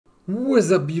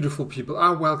What's up, beautiful people?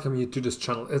 I welcome you to this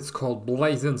channel. It's called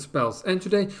Blazing Spells, and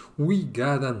today we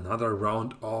got another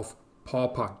round of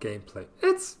Pauper gameplay.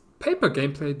 It's paper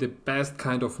gameplay, the best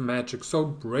kind of magic, so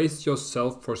brace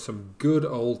yourself for some good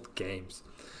old games.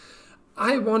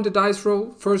 I won the dice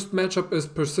roll. First matchup is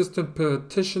Persistent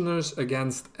Petitioners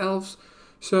against Elves.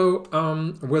 So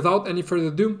without any further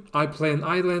ado, I play an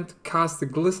island, cast the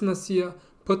Glistener Seer,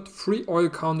 put 3 oil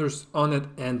counters on it,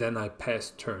 and then I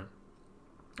pass turn.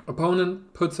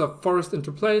 Opponent puts a forest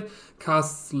into play,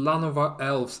 casts Lanova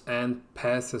Elves and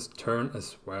passes turn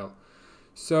as well.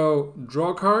 So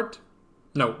draw a card.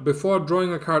 No, before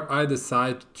drawing a card I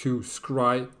decide to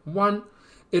scry 1.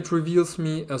 It reveals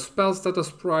me a spell status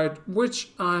sprite,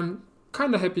 which I'm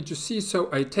kinda happy to see, so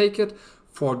I take it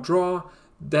for draw.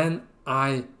 Then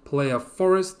I play a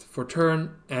forest for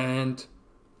turn and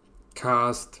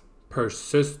cast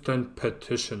Persistent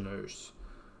Petitioners.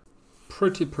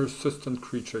 Pretty persistent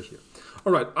creature here.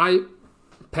 Alright, I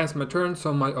pass my turn,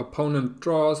 so my opponent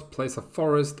draws, plays a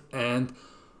forest and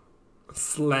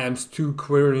slams 2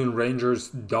 Quirion Rangers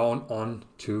down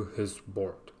onto his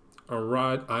board.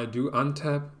 Alright, I do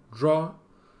untap, draw,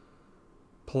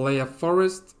 play a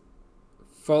forest,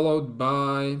 followed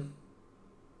by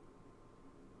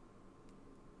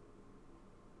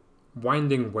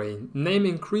Winding Way,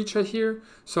 naming creature here,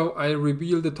 so I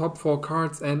reveal the top 4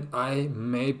 cards and I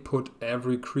may put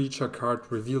every creature card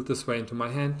revealed this way into my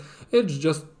hand. It's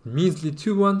just measly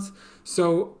 2 ones,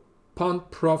 so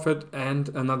Pond Prophet and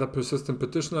another Persistent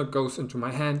Petitioner goes into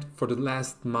my hand. For the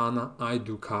last mana I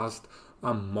do cast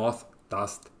a Moth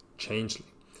Dust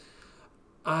Changeling.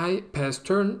 I pass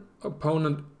turn,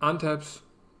 opponent untaps,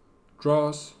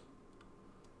 draws,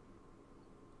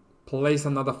 plays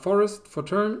another forest for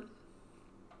turn,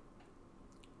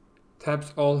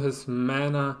 taps all his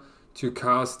mana to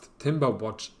cast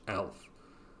Timberwatch Elf.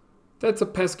 That's a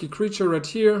pesky creature right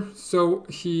here, so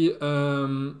he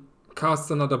casts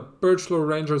another Birchlaw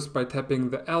Rangers by tapping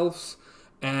the Elves,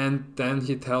 and then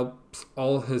he taps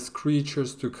all his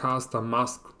creatures to cast a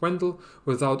Masked Wendell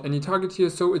without any target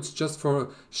here, so it's just for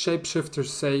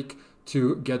shapeshifter's sake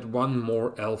to get 1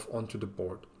 more Elf onto the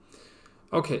board.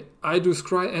 Okay, I do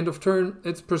scry end of turn.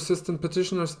 It's Persistent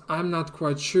Petitioners, I'm not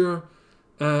quite sure.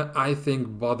 I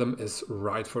think bottom is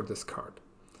right for this card.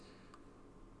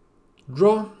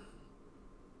 Draw,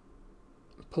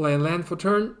 play a land for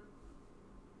turn,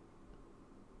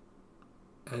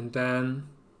 and then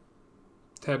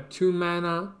tap 2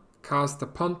 mana, cast a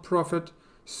Pond Prophet,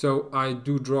 so I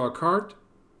do draw a card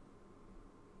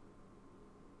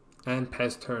and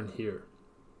pass turn here.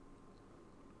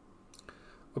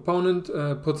 Opponent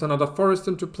puts another forest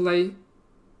into play,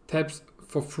 taps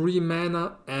for 3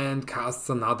 mana and casts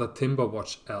another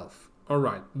Timberwatch Elf.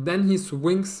 Alright, then he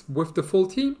swings with the full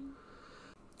team.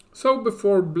 So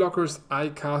before blockers I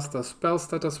cast a spell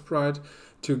status sprite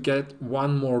to get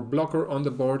 1 more blocker on the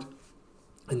board.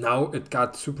 And now it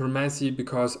got super messy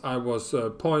because I was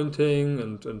pointing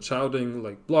and shouting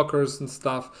like blockers and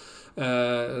stuff.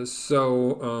 Yeah,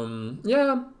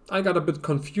 I got a bit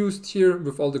confused here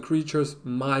with all the creatures,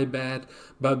 my bad.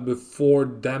 But before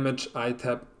damage I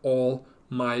tap all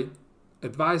my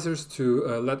advisors to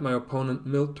let my opponent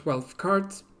mill 12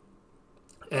 cards.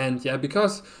 And yeah,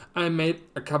 because I made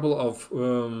a couple of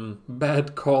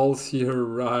bad calls here,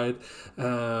 right?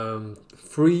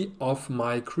 3 of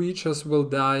my creatures will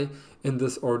die in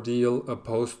this ordeal,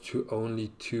 opposed to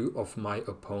only 2 of my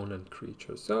opponent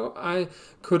creatures. So I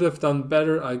could have done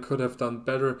better,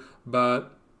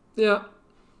 but yeah,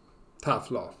 tough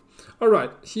love.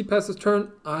 Alright, he passes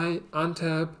turn, I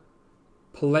untap,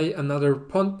 play another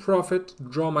Pond Prophet,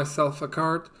 draw myself a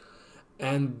card,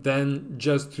 and then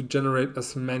just to generate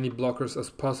as many blockers as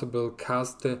possible,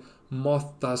 cast the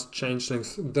Moth Dust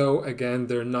Changelings, though again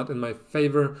they're not in my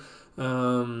favor.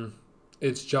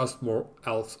 It's just more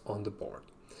elves on the board.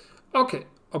 Okay,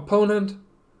 opponent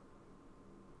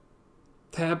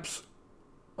taps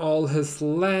all his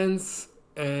lands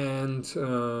and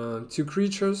 2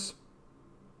 creatures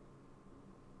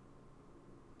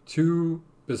to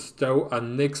bestow a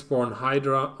Nyxborn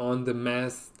Hydra on the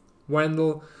Masked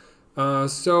Wendell.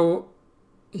 So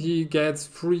he gets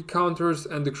 3 counters,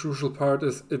 and the crucial part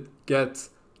is it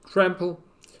gets trample.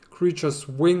 Creature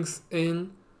swings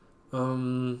in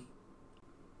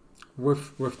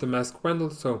with the Masked Wendell,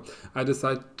 so I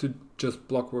decide to just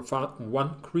block with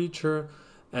 1 creature,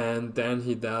 and then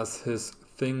he does his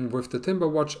thing with the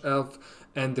Timberwatch Elf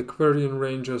and the Quirion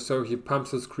Ranger, so he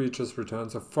pumps his creatures,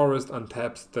 returns a forest,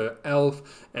 untaps the Elf,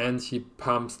 and he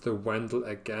pumps the Wendell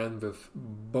again with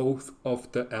both of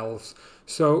the Elves.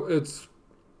 So it's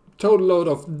total load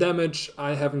of damage.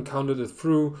 I haven't counted it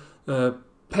through.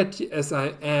 petty as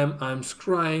I am, I'm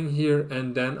scrying here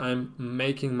and then I'm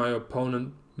making my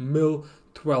opponent mill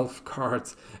 12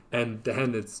 cards and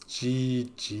then it's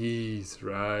GG's,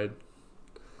 right?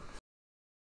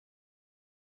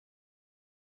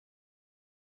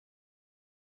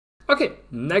 Okay,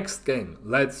 next game,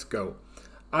 let's go.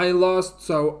 I lost,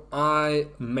 so I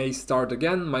may start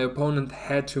again. My opponent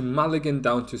had to mulligan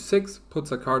down to 6,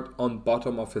 puts a card on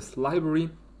bottom of his library,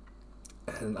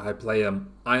 and I play an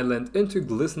island into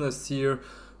Glistener Seer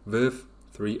with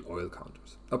 3 oil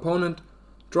counters. Opponent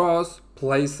draws,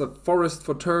 plays a forest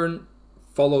for turn,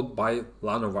 followed by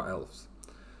Lanova Elves.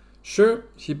 Sure,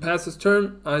 he passes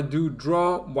turn, I do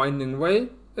draw Winding Way,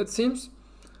 it seems.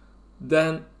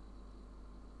 Then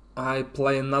I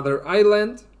play another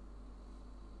island,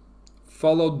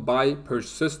 followed by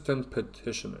Persistent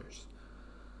Petitioners.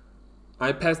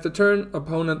 I pass the turn,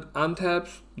 opponent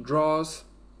untaps, draws,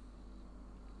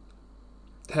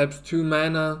 taps 2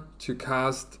 mana to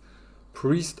cast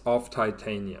Priest of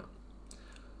Titania.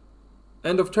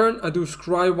 End of turn, I do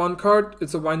scry 1 card,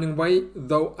 it's a Winding Way,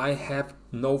 though I have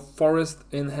no forest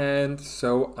in hand,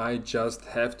 so I just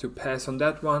have to pass on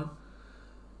that one.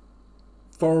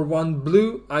 For 1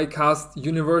 blue, I cast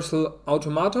Universal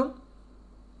Automaton,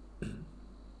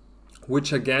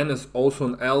 which again is also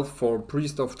an elf for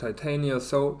Priest of Titania,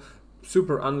 so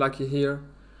super unlucky here.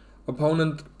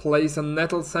 Opponent plays a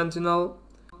Nettle Sentinel,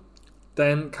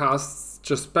 then casts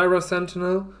Jaspera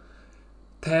Sentinel,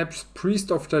 taps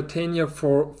Priest of Titania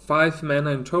for 5 mana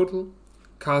in total,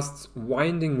 casts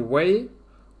Winding Way,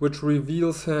 which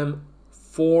reveals him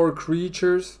 4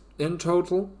 creatures in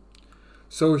total.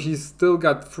 So he's still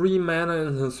got 3 mana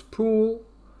in his pool,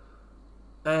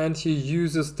 and he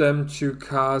uses them to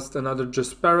cast another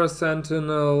Jaspera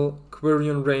Sentinel,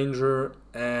 Quirion Ranger,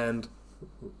 and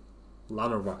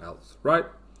Lanova Elves, right?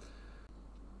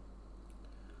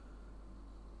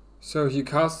 So he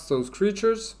casts those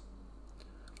creatures,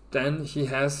 then he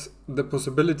has the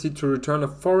possibility to return a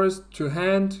forest to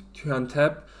hand, to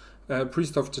untap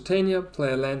Priest of Titania,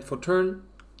 play a land for turn,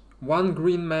 1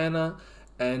 green mana,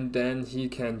 and then he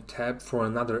can tap for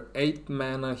another 8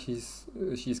 mana.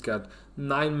 He's got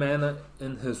 9 mana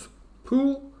in his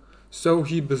pool, so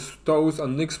he bestows a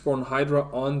Nyxborn Hydra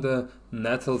on the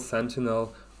Nettle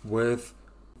Sentinel with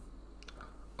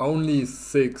only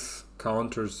 6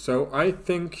 counters. So I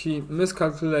think he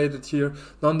miscalculated here.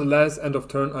 Nonetheless, end of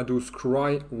turn I do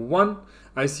scry 1.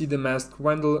 I see the Masked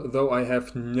Gwendol, though I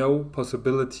have no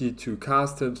possibility to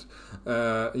cast it.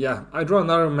 Yeah, I draw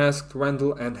another Masked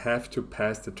Gwendol and have to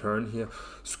pass the turn here.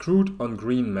 Screwed on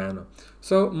green mana.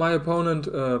 So my opponent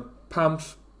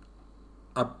pumps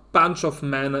a bunch of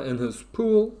mana in his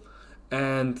pool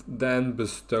and then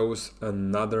bestows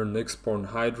another Nyxborn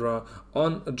Hydra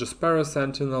on a Jaspera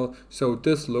Sentinel. So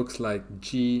this looks like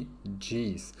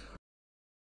GG's.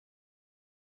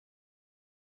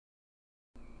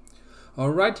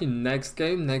 Alrighty, next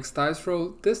game, next dice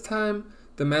roll. This time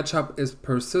the matchup is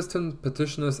Persistent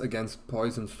Petitioners against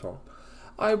Poison Storm.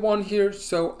 I won here,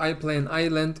 so I play an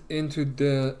island into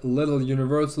the little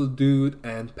universal dude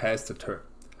and pass the turn.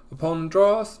 Opponent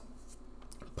draws,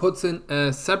 puts in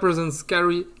a Sabrazen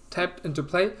Scary tapped into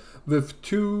play with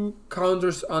 2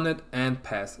 counters on it and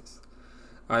passes.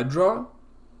 I draw,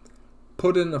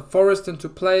 put in a forest into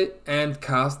play and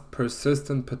cast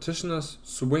Persistent Petitioners,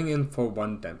 swing in for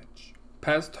 1 damage.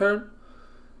 Pass turn,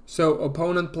 so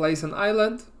opponent plays an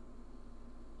island,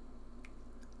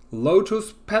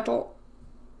 Lotus Petal,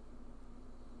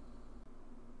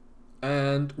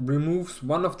 and removes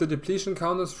 1 of the depletion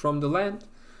counters from the land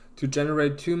to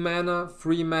generate 2 mana,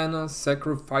 3 mana,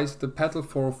 sacrifice the petal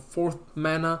for 4th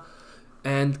mana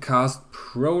and cast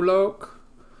Prologue.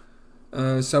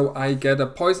 So I get a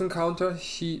poison counter,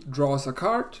 he draws a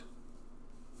card,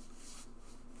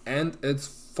 and it's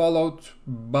followed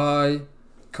by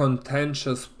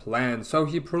Contentious Plan. So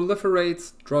he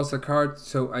proliferates, draws a card,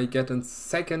 so I get a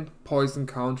 2nd poison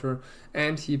counter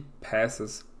and he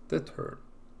passes the turn.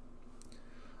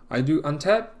 I do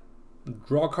untap,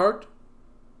 draw a card,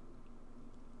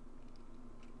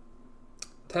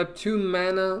 tap 2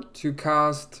 mana to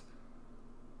cast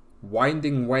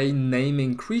Winding Way,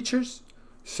 naming creatures.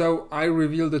 So I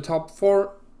reveal the top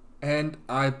 4 and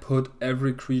I put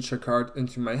every creature card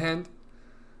into my hand.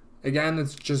 Again,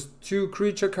 it's just 2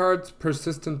 creature cards,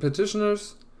 Persistent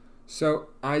Petitioners. So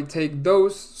I take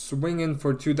those, swing in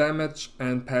for 2 damage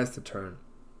and pass the turn.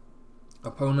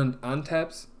 Opponent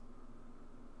untaps.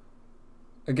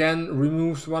 Again,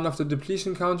 removes 1 of the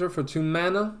depletion counter for 2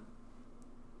 mana.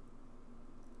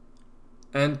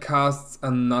 And casts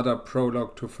another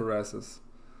Prologue to Pharassus.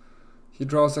 He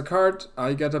draws a card,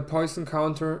 I get a poison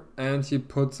counter, and he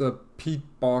puts a peat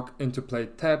bog into play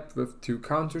tapped with 2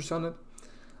 counters on it.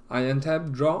 I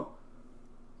untap, draw,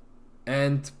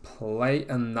 and play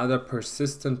another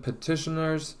persistent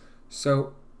Petitioners.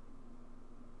 So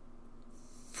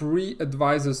 3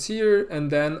 advisors here,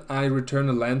 and then I return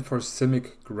a land for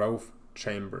Simic Grove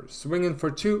Chamber. Swinging for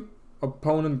 2,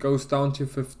 opponent goes down to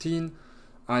 15,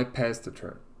 I pass the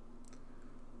turn.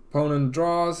 Opponent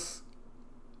draws,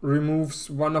 removes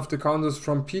one of the counters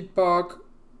from peat bog.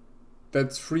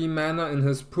 That's 3 mana in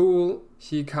his pool.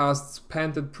 He casts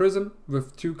Painted Prism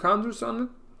with 2 counters on it.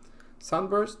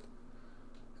 Sunburst.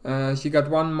 He got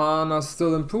 1 mana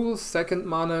still in pool, 2nd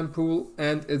mana in pool,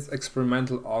 and it's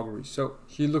Experimental Augury. So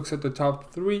he looks at the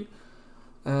top 3,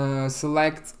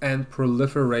 selects and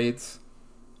proliferates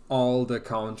all the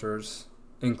counters,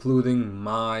 including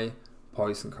my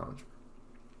poison counter.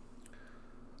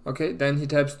 Okay, then he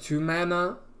taps 2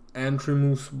 mana and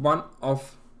removes 1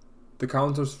 of the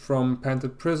counters from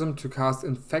Painted Prism to cast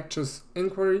Infectious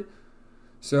Inquiry.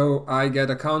 So I get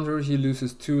a counter, he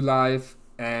loses 2 life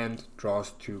and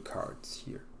draws 2 cards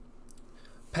here.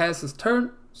 Pass his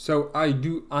turn, so I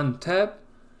do untap,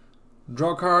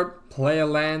 draw a card, play a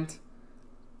land,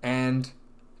 and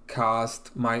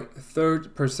cast my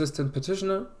 3rd Persistent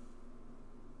Petitioner.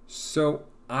 So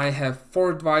I have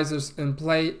 4 advisors in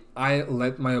play. I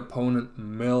let my opponent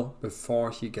mill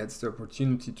before he gets the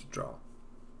opportunity to draw.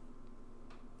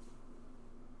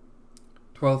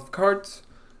 12 cards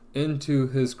into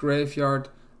his graveyard,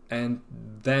 and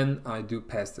then I do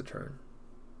pass the turn.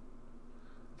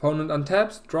 Opponent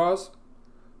untaps, draws,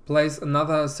 plays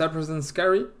another Sapricin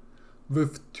Scary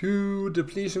with 2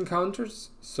 depletion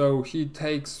counters, so he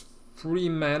takes 3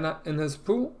 mana in his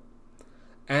pool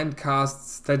and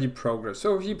casts Steady Progress.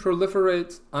 So he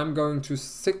proliferates, I'm going to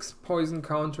 6 poison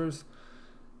counters.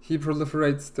 He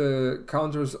proliferates the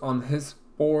counters on his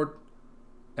board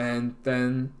and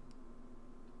then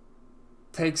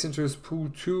takes into his pool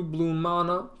 2 blue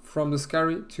mana from the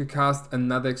Scary to cast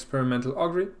another Experimental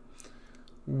Augury,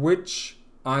 which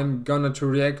I'm gonna to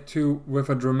react to with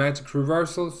a dramatic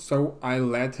reversal, so I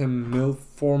let him mill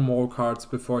 4 more cards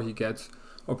before he gets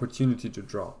opportunity to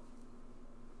draw.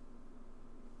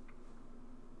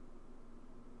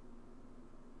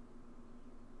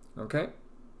 Okay,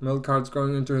 mill cards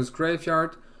going into his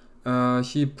graveyard.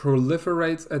 He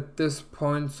proliferates at this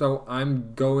point, so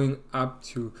I'm going up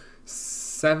to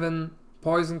 7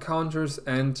 poison counters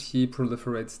and he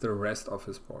proliferates the rest of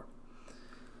his board.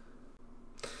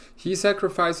 He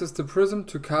sacrifices the prism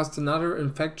to cast another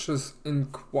Infectious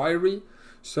Inquiry,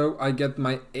 so I get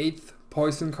my 8th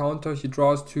poison counter. He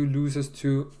draws 2, loses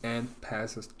 2, and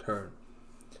passes turn.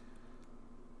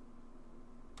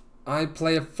 I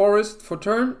play a Forest for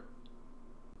turn,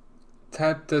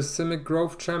 tap the Simic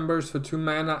Grove Chambers for 2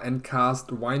 mana and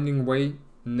cast Winding Way,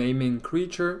 naming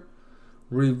creature,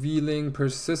 revealing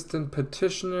Persistent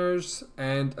Petitioners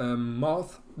and a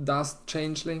Moth Dust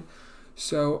Changeling.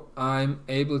 So I'm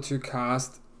able to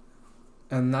cast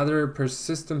another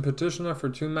Persistent Petitioner for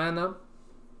 2 mana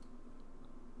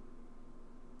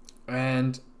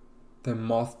and the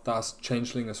Moth Dust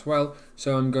Changeling as well.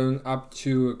 So I'm going up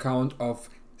to a count of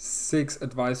 6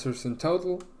 advisors in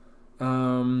total.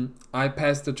 I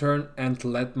pass the turn and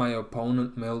let my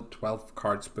opponent mill 12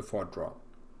 cards before draw.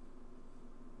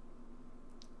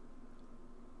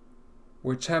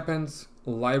 Which happens,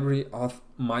 library of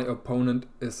my opponent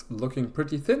is looking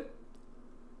pretty thin.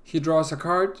 He draws a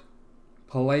card,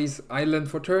 plays Island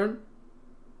for turn,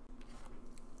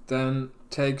 then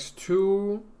takes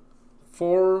 2,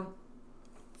 4,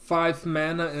 5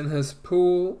 mana in his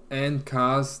pool and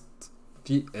casts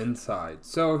the Inside.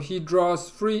 So he draws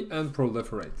 3 and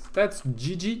proliferates. That's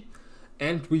GG,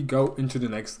 and we go into the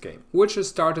next game, which is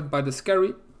started by the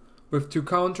Scary with 2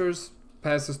 counters,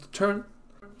 passes the turn.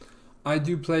 I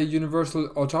do play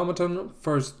Universal Automaton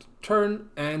first turn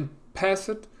and pass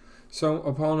it. So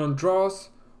opponent draws,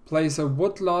 plays a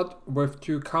Woodlot with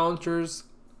 2 counters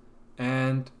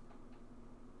and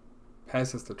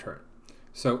passes the turn.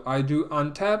 So I do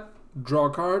untap, draw a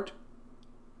card,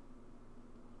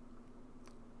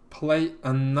 play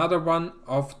another one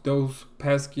of those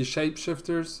pesky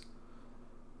shapeshifters,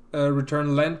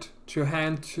 return land to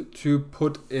hand to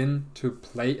put in to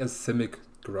play a Simic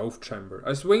Grove Chamber.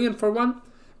 I swing in for 1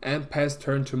 and pass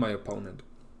turn to my opponent.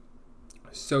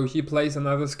 So he plays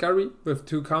another Scary with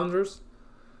 2 counters,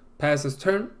 passes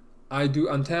turn. I do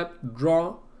untap,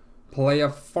 draw, play a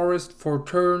Forest for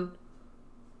turn,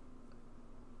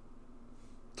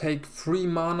 take 3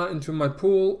 mana into my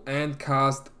pool and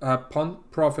cast a Pond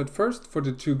Prophet first for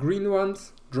the 2 green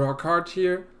ones, draw a card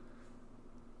here,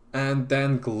 and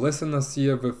then Glistener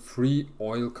here with 3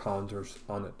 oil counters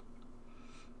on it.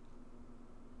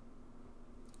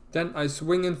 Then I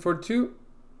swing in for 2.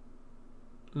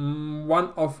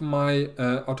 One of my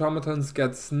automatons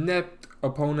gets snapped,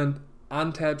 opponent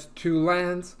untaps 2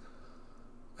 lands,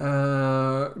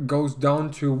 goes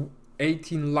down to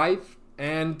 18 life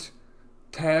and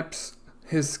taps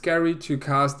his Scary to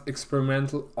cast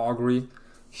Experimental Augury.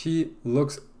 He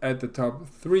looks at the top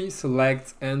 3,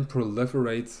 selects and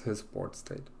proliferates his board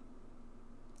state.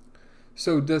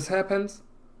 So this happens,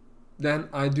 then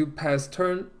I do pass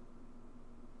turn,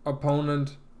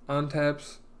 opponent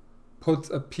untaps, puts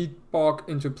a Peat Bog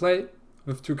into play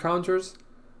with 2 counters,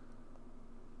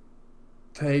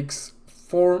 takes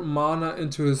 4 mana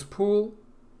into his pool,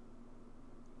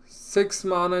 6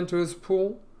 mana into his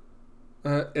pool.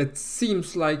 It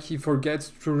seems like he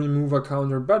forgets to remove a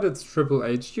counter, but it's Triple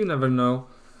H, you never know.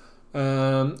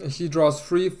 He draws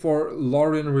 3 for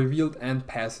Lorien Revealed and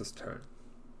passes turn.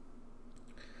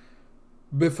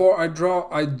 Before I draw,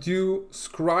 I do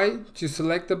scry to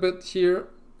select a bit here.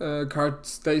 Card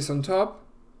stays on top.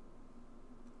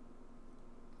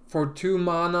 For 2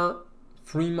 mana,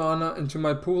 3 mana into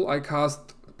my pool, I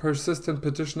cast Persistent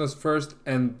Petitioners first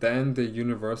and then the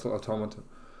Universal Automaton.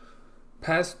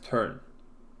 Pass turn.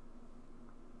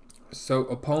 So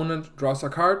opponent draws a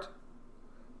card,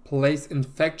 plays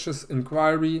Infectious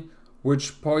Inquiry,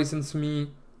 which poisons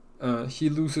me. He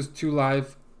loses 2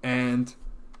 life and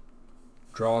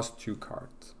draws 2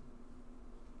 cards.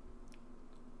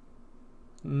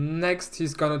 Next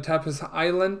he's gonna tap his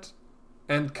island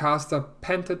and cast a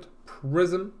Painted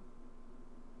Prism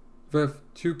with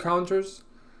 2 counters,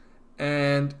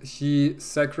 and he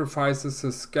sacrifices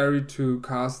his Scary to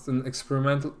cast an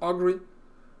Experimental Augury.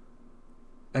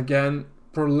 Again,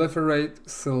 proliferate,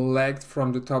 select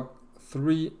from the top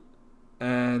 3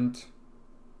 and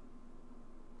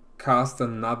cast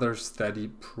another Steady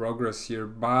Progress here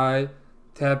by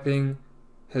tapping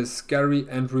his Scary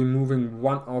and removing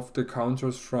 1 of the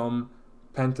counters from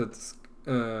Painted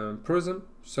Prism.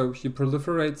 So he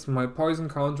proliferates my poison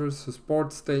counters, his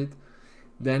board state.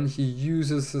 Then he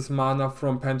uses his mana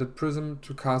from Painted Prism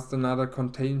to cast another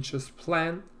Contagious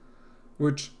Plan,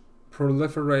 which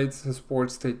proliferates his board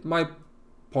state, my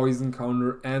poison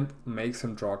counter, and makes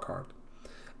him draw a card.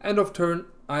 End of turn,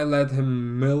 I let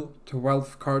him mill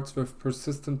 12 cards with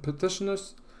Persistent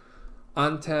Petitioners,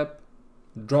 untap,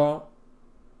 draw,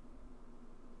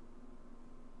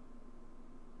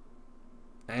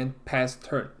 and pass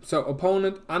turn. So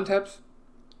opponent untaps,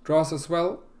 draws as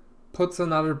well, puts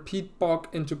another Peat Bog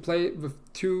into play with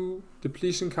 2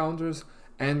 depletion counters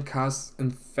and casts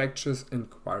Infectious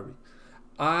Inquiry.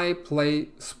 I play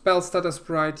Spell Status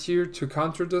Sprite here to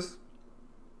counter this.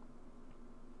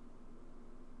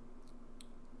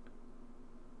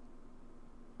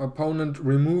 Opponent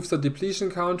removes a depletion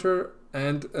counter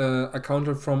and a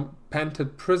counter from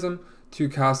Painted Prism to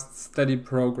cast Steady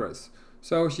Progress.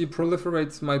 So he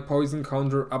proliferates my poison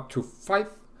counter up to 5,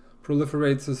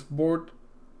 proliferates his board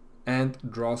and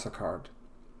draws a card.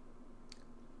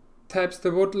 Taps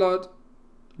the Woodlot,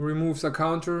 removes a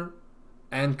counter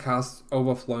and casts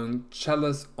Overflowing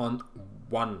Chalice on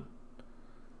 1.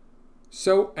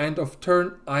 So end of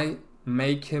turn, I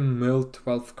make him mill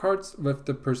 12 cards with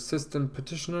the Persistent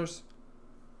Petitioners,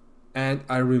 and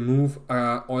I remove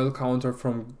a oil counter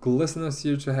from Glistener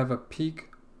here to have a peek.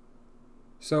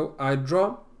 So I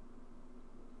draw,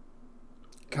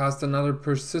 cast another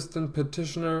Persistent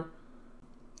Petitioner,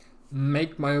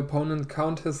 make my opponent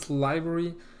count his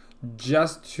library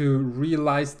just to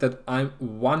realize that I'm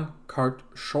 1 card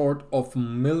short of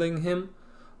milling him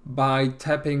by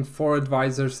tapping 4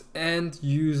 advisors and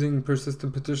using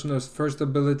Persistent Petitioner's first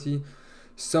ability.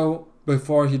 So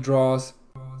before he draws,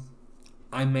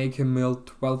 I make him mill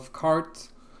 12 cards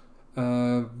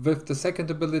with the second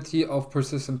ability of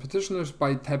Persistent Petitioners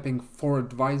by tapping 4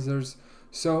 advisors.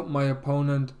 So my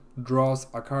opponent draws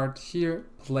a card here,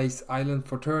 plays Island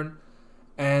for turn,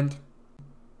 and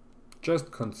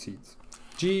just concedes.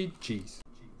 GG's.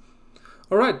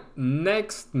 Alright,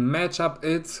 next matchup,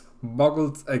 it's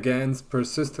Boggles against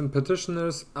Persistent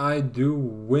Petitioners. I do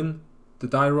win the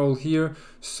die roll here,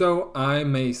 so I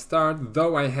may start,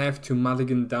 though I have to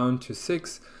mulligan down to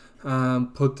 6,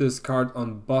 put this card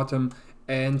on bottom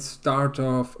and start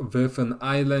off with an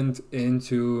island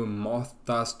into Moth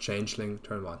Dust Changeling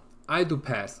turn 1. I do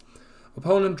pass.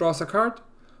 Opponent draws a card,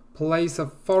 plays a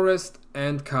forest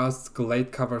and casts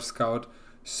Glade Cover Scout,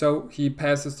 so he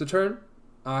passes the turn.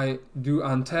 I do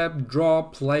untap, draw,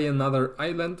 play another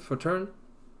island for turn,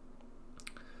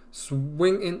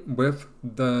 swing in with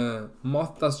the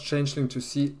Moth Dust Changeling to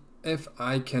see if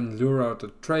I can lure out a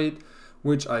trade,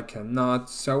 which I cannot,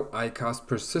 so I cast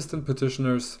Persistent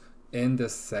Petitioners in the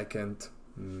second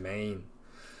main.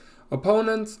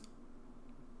 Opponent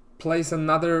plays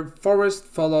another forest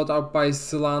followed up by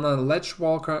Sylvana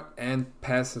Ledgewalker and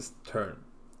passes turn.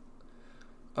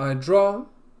 I draw,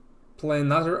 play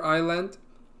another island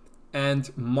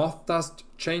and Moth Dust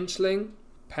Changeling,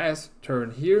 pass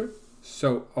turn here.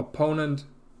 So opponent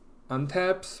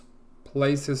untaps,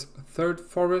 places third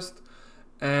forest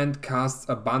and casts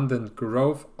Abundant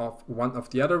Growth of one of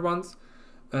the other ones.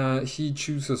 He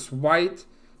chooses white,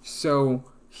 so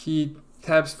he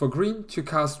taps for green to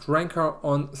cast Rancor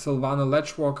on Sylvana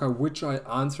Ledgewalker, which I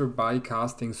answer by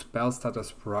casting Spellstutter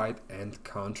Sprite and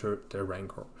counter the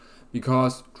Rancor,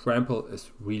 because Trample is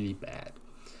really bad.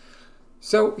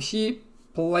 So he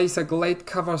plays a Glade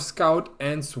Cover Scout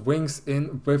and swings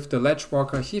in with the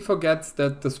Ledgewalker. He forgets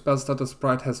that the Spellstutter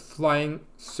Sprite has flying,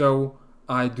 so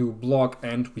I do block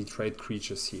and we trade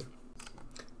creatures here.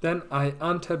 Then I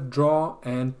untap, draw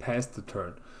and pass the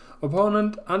turn.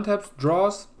 Opponent untaps,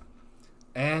 draws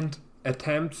and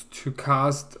attempts to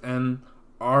cast an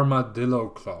Armadillo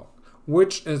Claw,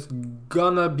 which is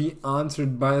gonna be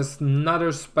answered by another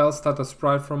Spellstutter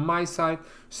Sprite from my side,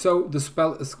 so the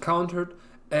spell is countered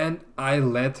and I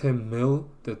let him mill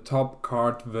the top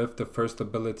card with the first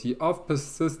ability of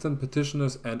Persistent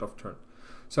Petitioners end of turn.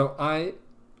 So I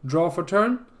draw for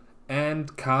turn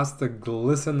and cast the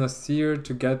Glistener Seer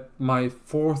to get my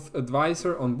fourth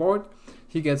advisor on board.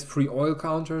 He gets 3 oil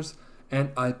counters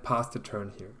and I pass the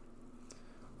turn here.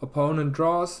 Opponent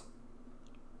draws,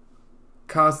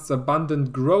 casts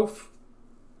Abundant Growth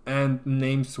and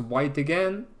names white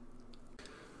again,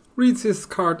 reads his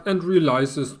card and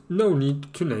realizes no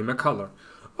need to name a color.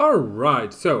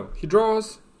 Alright, so he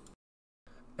draws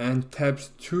and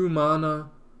taps 2 mana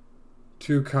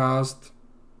to cast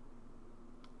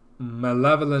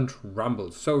Malevolent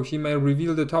Rumble. So he may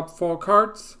reveal the top 4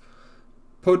 cards,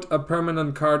 put a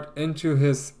permanent card into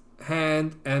his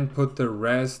hand and put the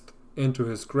rest into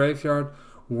his graveyard,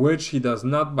 which he does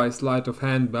not by sleight of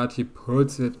hand, but he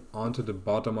puts it onto the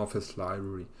bottom of his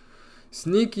library.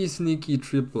 Sneaky, sneaky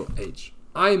Triple H.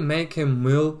 I make him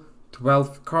mill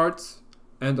 12 cards,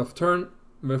 end of turn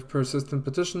with Persistent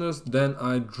Petitioners, then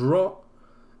I draw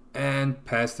and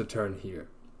pass the turn here.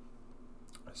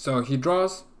 So he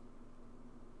draws,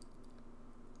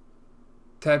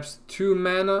 taps 2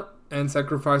 mana and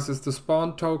sacrifices the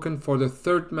spawn token for the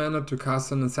 3rd mana to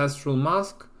cast an Ancestral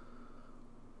Mask,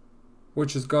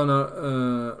 which is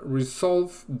gonna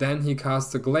resolve. Then he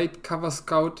casts a Glade Cover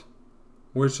Scout,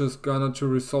 which is gonna to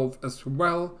resolve as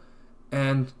well,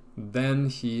 and then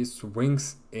he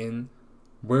swings in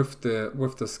with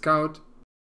the Scout.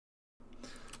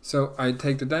 So I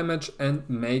take the damage and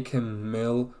make him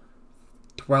mill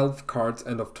 12 cards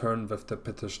end of turn with the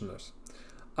Petitioners.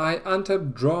 I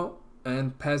untap, draw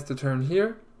and pass the turn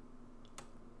here.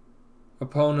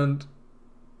 Opponent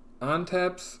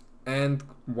untaps and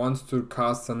wants to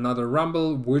cast another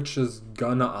Rumble, which is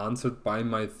gonna answered by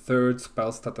my 3rd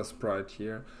Spellstutter Sprite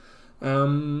here.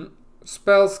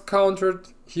 Spells countered,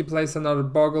 he plays another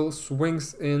Boggle,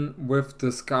 swings in with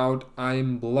the Scout,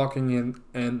 I'm blocking in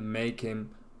and make him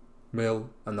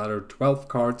mill another 12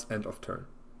 cards end of turn.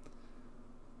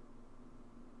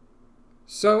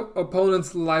 So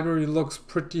opponent's library looks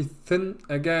pretty thin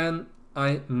again.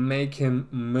 I make him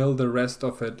mill the rest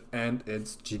of it and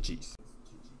it's GG's.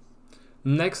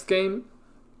 Next game,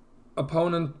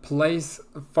 opponent plays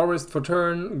Forest for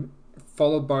turn,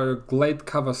 followed by a Glade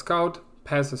Cover Scout,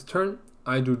 passes turn.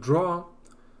 I do draw,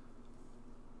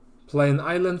 play an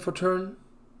island for turn,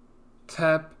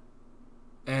 tap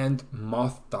and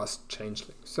Moth Dust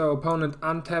Changeling. So opponent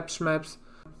untaps, maps,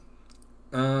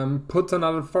 puts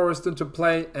another forest into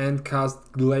play and casts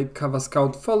Glade Cover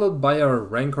Scout, followed by a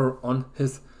Rancor on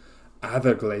his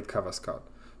other Glade Cover Scout.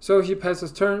 So he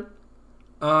passes turn,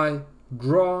 I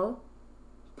draw,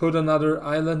 put another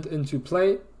island into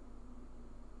play,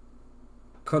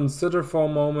 consider for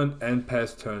a moment and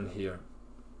pass turn here.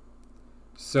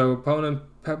 So opponent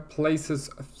places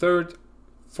a 3rd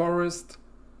forest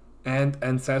and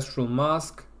Ancestral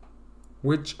Mask,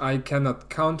 which I cannot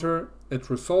counter. It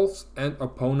resolves and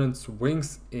opponent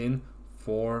swings in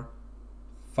for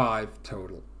 5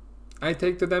 total. I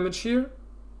take the damage here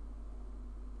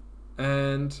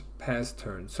and pass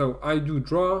turn. So I do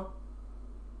draw,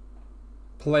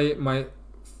 play my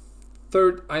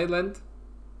 3rd island,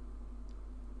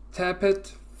 tap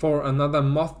it for another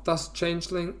Moth Dust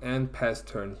Changeling and pass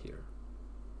turn here.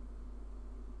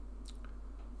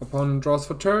 Opponent draws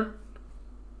for turn,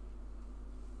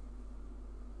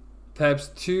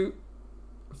 taps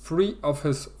 3 of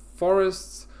his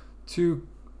forests to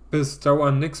bestow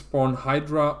a Nyxborn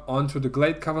Hydra onto the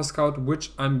Glade Cover Scout,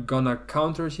 which I'm gonna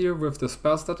counter here with the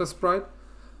Spell Status Sprite.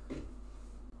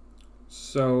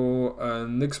 So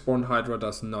Nyxborn Hydra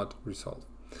does not resolve.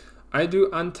 I do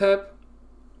untap,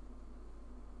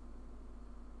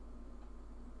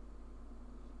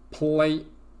 play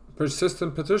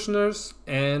Persistent Petitioners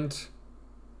and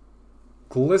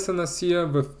Glisteners here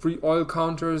with 3 oil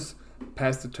counters,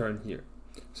 pass the turn here.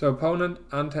 So opponent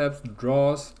untaps,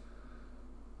 draws,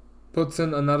 puts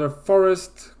in another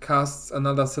forest, casts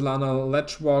another Solana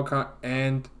Ledgewalker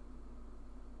and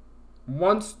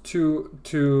wants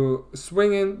to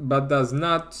swing in but does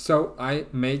not, so I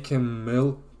make him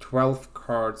mill 12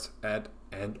 cards at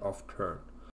end of turn.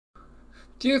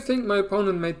 Do you think my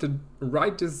opponent made the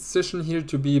right decision here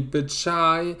to be a bit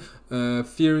shy,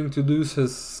 fearing to lose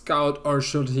his scout, or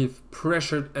should he have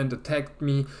pressured and attacked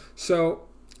me? So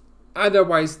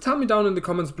otherwise, tell me down in the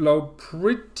comments below.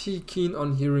 Pretty keen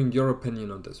on hearing your opinion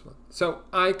on this one. So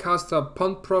I cast a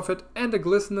Pond Prophet and a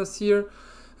Glisteners here.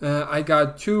 I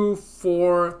got 2,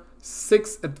 4,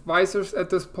 6 advisors at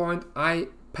this point. I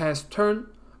pass turn.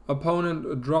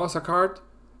 Opponent draws a card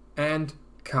and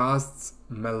casts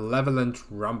Malevolent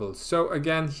Rumble. So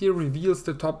again, he reveals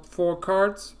the top 4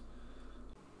 cards.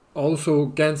 Also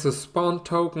gains a spawn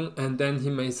token, and then he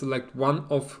may select one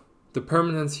of the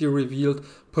permanents he revealed,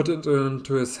 put it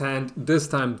into his hand, this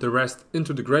time the rest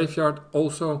into the graveyard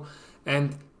also,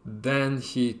 and then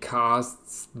he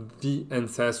casts the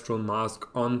Ancestral Mask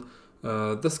on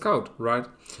the scout, right?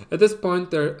 At this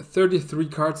point there are 33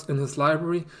 cards in his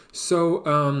library,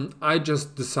 so I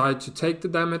just decide to take the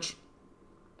damage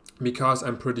because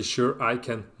I'm pretty sure I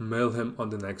can mill him on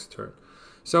the next turn.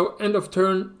 So end of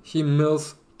turn he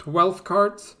mills 12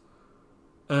 cards.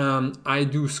 I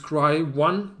do scry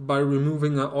 1 by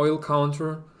removing an oil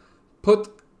counter, put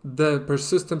the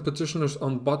Persistent Petitioners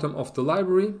on bottom of the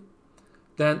library,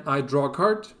 then I draw a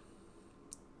card,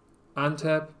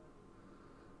 untap,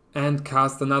 and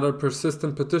cast another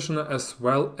Persistent Petitioner as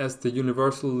well as the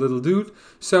Universal Little Dude.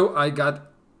 So I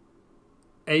got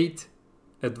 8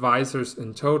 advisors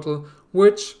in total,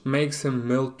 which makes him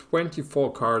mill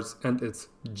 24 cards, and it's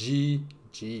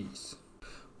GG's.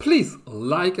 Please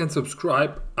like and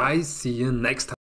subscribe. I see you next time.